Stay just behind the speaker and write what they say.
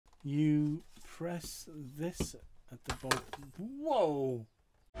you press this at the bottom. Whoa!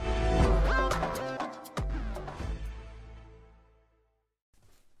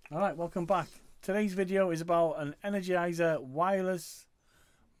 Alright, welcome back. Today's video is about an Energizer wireless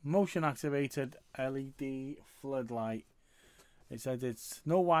motion activated LED floodlight. It says it's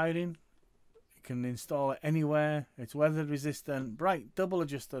no wiring, you can install it anywhere, it's weather resistant, bright double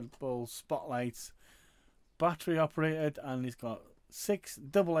adjustable spotlights, battery operated, and it's got 6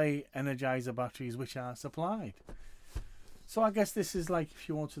 AA Energizer batteries which are supplied. So I guess this is like if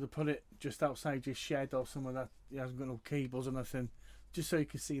you wanted to put it just outside your shed or somewhere that you hasn't got no cables or nothing, just so you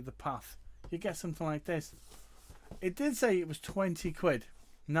can see the path. You get something like this. It did say it was 20 quid.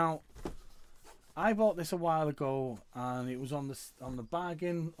 Now, I bought this a while ago and it was on the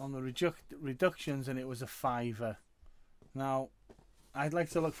bargain, on the reductions, and it was a £5. Now, I'd like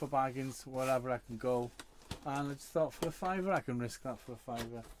to look for bargains wherever I can go, and I just thought for a £5 I can risk that for a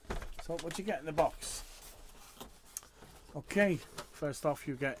 £5. So what you get in the box? Okay, first off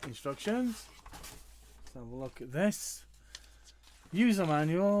you get instructions. Let's have a look at this. User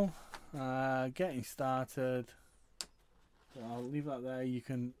manual, getting started. So I'll leave that there. You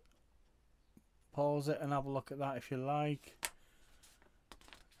can pause it and have a look at that if you like.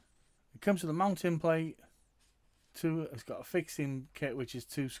 It comes with a mounting plate. It's got a fixing kit which is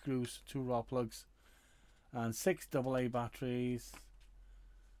 2 screws, 2 raw plugs, and 6 AA batteries.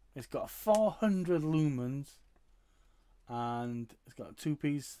 It's got 400 lumens, and it's got a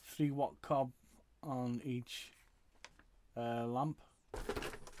 2-piece 3-watt cob on each lamp.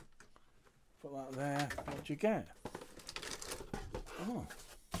 Put that there. What do you get? Oh,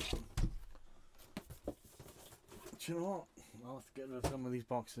 do you know what? I'll have to get rid of some of these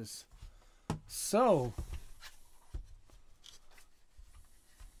boxes. So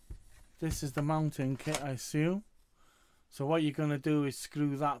this is the mounting kit, I assume. So what you're going to do is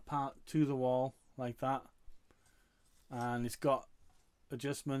screw that part to the wall like that, and it's got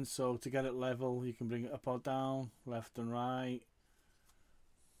adjustments, so to get it level you can bring it up or down, left and right,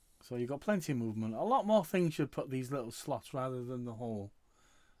 so you've got plenty of movement. A lot more things should put these little slots rather than the hole.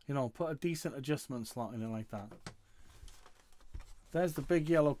 You know, put a decent adjustment slot in it like that. There's the big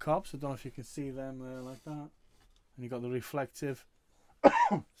yellow cobs. I don't know if you can see them there like that, and you've got the reflective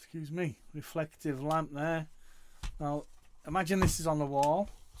excuse me, reflective lamp there. Now imagine this is on the wall,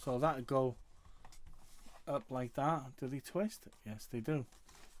 so that would go up like that. Do they twist? Yes, they do.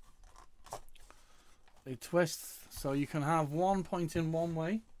 They twist, so you can have one pointing one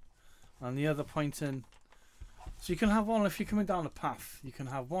way and the other pointing. So you can have one, if you're coming down a path, you can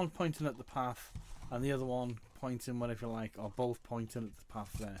have one pointing at the path and the other one pointing whatever you like, or both pointing at the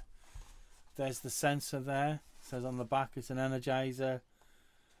path there. There's the sensor there. It says on the back it's an Energizer,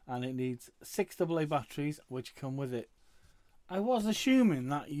 and it needs 6 AA batteries which come with it. I was assuming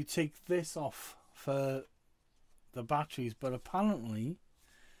that you take this off for the batteries, but apparently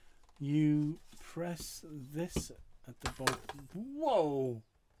you press this at the bottom. Whoa!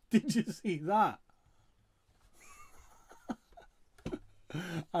 Did you see that?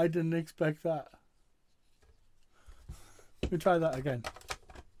 I didn't expect that. We'll try that again.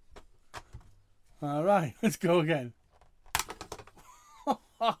 Alright, let's go again.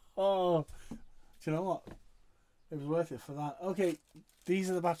 Oh, do you know what? It was worth it for that. Okay, these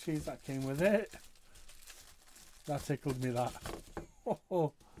are the batteries that came with it. That tickled me, that.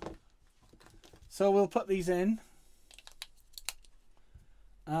 Oh. So we'll put these in,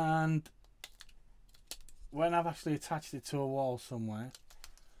 and when I've actually attached it to a wall somewhere,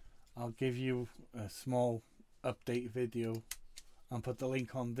 I'll give you a small update video and put the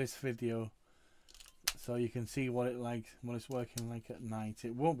link on this video so you can see what it's working like at night.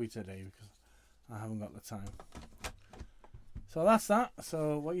 It won't be today because I haven't got the time. So that's that.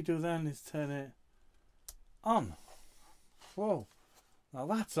 So what you do then is turn it on. Whoa, now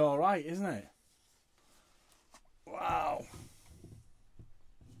that's all right, isn't it? Wow,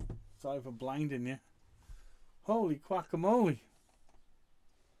 sorry for blinding you. Holy guacamole.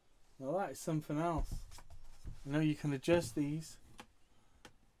 Well, that is something else. You know, you can adjust these.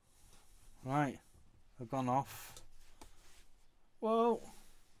 Right, I've gone off. Whoa.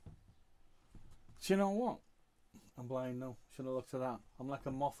 Do you know what? I'm blind now. Should have looked at that. I'm like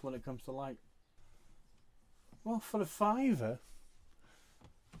a moth when it comes to light. Well, for a £5,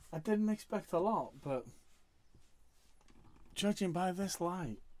 I didn't expect a lot, but judging by this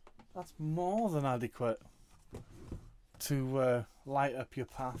light, that's more than adequate to light up your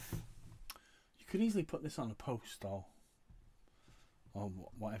path. You could easily put this on a post or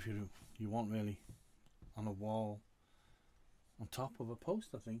whatever you want, really, on a wall, on top of a post,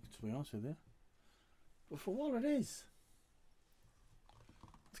 I think, to be honest with you. But for what it is,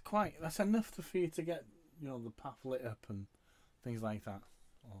 That's enough for you to get, you know, the path lit up and things like that,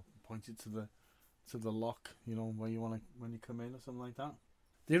 or point it to the lock, you know, where you want to when you come in or something like that.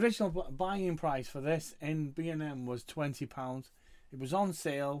 The original buying price for this in B&M was £20. It was on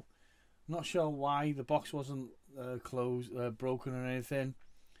sale. Not sure why the box wasn't broken or anything.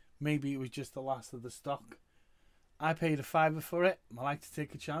 Maybe it was just the last of the stock. I paid a £5 for it. I like to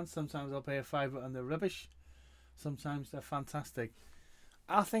take a chance. Sometimes I'll pay a £5 and they're rubbish. Sometimes they're fantastic.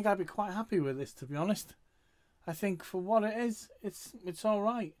 I think I'd be quite happy with this, to be honest. I think for what it is, it's all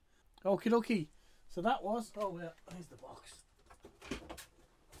right. Okie dokie. So that was, here's the box.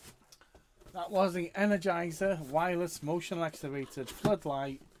 That was the Energizer wireless motion activated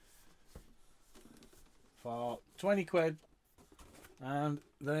floodlight for 20 quid, and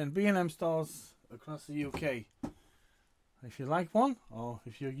they're in B&M stores across the UK. If you like one, or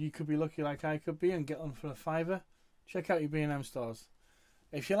if you could be lucky like I could be and get one for a £5, check out your B&M stores.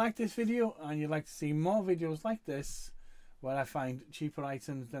 If you like this video and you'd like to see more videos like this where I find cheaper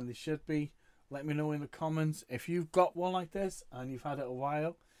items than they should be, let me know in the comments if you've got one like this and you've had it a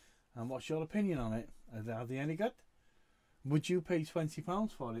while, and what's your opinion on it. Are they any good? Would you pay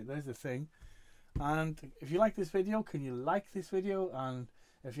 £20 for it? There's the thing. And if you like this video, can you like this video? And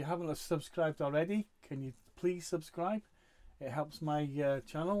if you haven't subscribed already, can you please subscribe? It helps my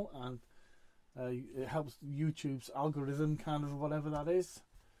channel, and it helps YouTube's algorithm, kind of, whatever that is.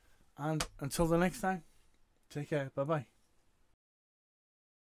 And until the next time, take care. Bye bye.